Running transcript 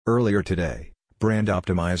Earlier today, Brand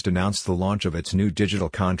Optimized announced the launch of its new digital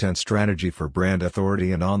content strategy for brand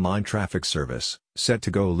authority and online traffic service, set to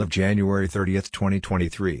go live January 30,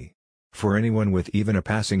 2023. For anyone with even a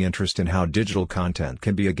passing interest in how digital content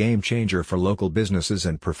can be a game changer for local businesses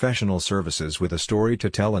and professional services with a story to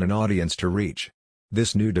tell and an audience to reach,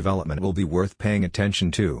 this new development will be worth paying attention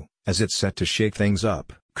to, as it's set to shake things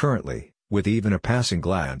up. Currently, with even a passing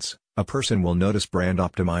glance, a person will notice Brand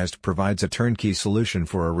Optimized provides a turnkey solution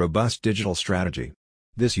for a robust digital strategy.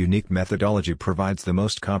 This unique methodology provides the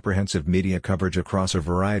most comprehensive media coverage across a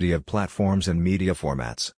variety of platforms and media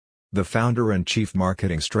formats. The founder and chief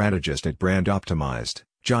marketing strategist at Brand Optimized,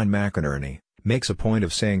 John McInerney, makes a point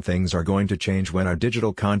of saying things are going to change when our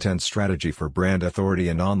digital content strategy for brand authority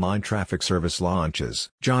and online traffic service launches.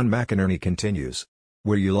 John McInerney continues,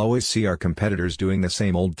 "Where you'll always see our competitors doing the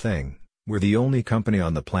same old thing, we're the only company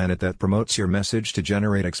on the planet that promotes your message to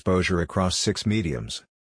generate exposure across 6 mediums.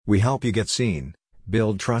 We help you get seen,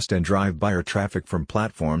 build trust and drive buyer traffic from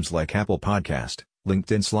platforms like Apple Podcast,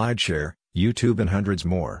 LinkedIn SlideShare, YouTube and hundreds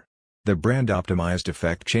more. The Brand Optimized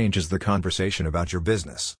effect changes the conversation about your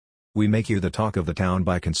business. We make you the talk of the town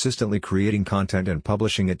by consistently creating content and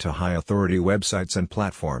publishing it to high-authority websites and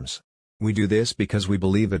platforms. We do this because we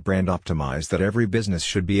believe at Brand Optimized that every business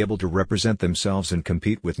should be able to represent themselves and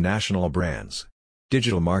compete with national brands.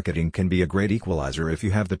 Digital marketing can be a great equalizer if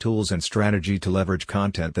you have the tools and strategy to leverage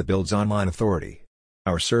content that builds online authority.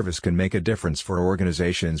 Our service can make a difference for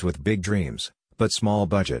organizations with big dreams, but small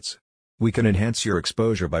budgets. We can enhance your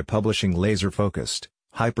exposure by publishing laser-focused,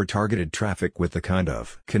 hyper-targeted traffic with the kind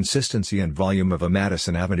of consistency and volume of a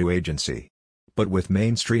Madison Avenue agency, but with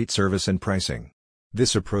Main Street service and pricing.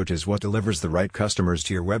 This approach is what delivers the right customers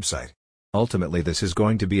to your website. Ultimately, this is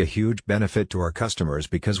going to be a huge benefit to our customers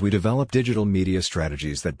because we develop digital media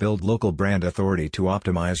strategies that build local brand authority to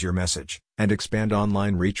optimize your message and expand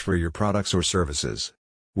online reach for your products or services.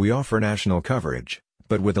 We offer national coverage,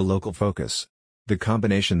 but with a local focus. The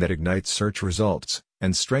combination that ignites search results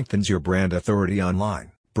and strengthens your brand authority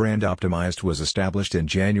online. Brand Optimized was established in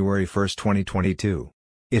January 1, 2022.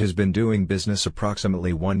 It has been doing business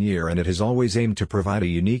approximately 1 year and it has always aimed to provide a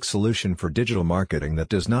unique solution for digital marketing that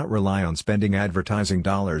does not rely on spending advertising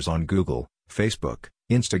dollars on Google, Facebook,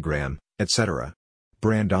 Instagram, etc.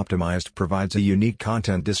 Brand Optimized provides a unique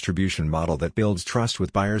content distribution model that builds trust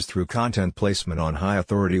with buyers through content placement on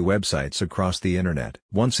high-authority websites across the internet.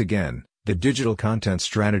 Once again, the digital content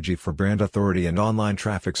strategy for brand authority and online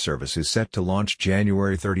traffic service is set to launch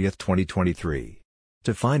January 30, 2023.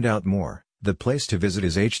 To find out more, the place to visit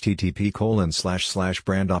is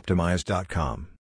http://brandoptimized.com.